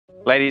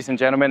Ladies and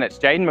gentlemen, it's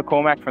Darren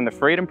McCormack from the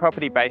Freedom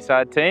Property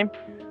Bayside team.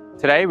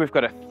 Today we've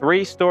got a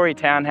 3-story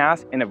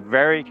townhouse in a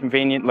very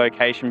convenient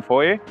location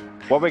for you.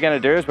 What we're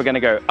going to do is we're going to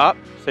go up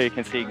so you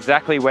can see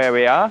exactly where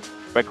we are.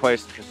 We're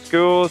close to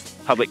schools,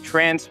 public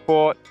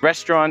transport,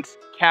 restaurants,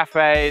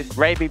 cafes,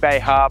 Raby Bay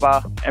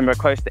Harbour, and we're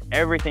close to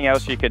everything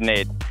else you could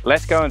need.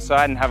 Let's go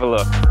inside and have a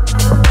look.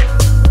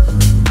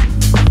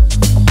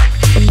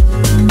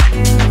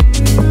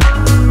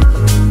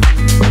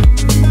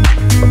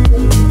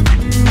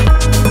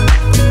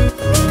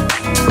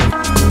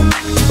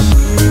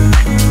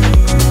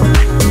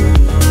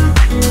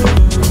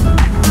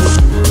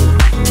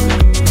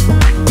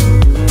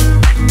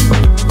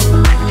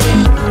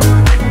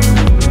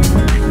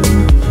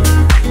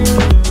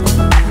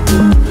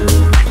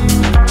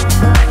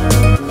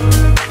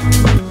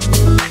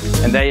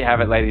 And there you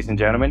have it, ladies and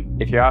gentlemen.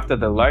 If you're after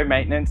the low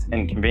maintenance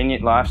and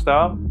convenient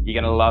lifestyle, you're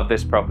going to love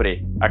this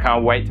property. I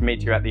can't wait to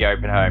meet you at the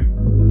open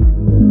home.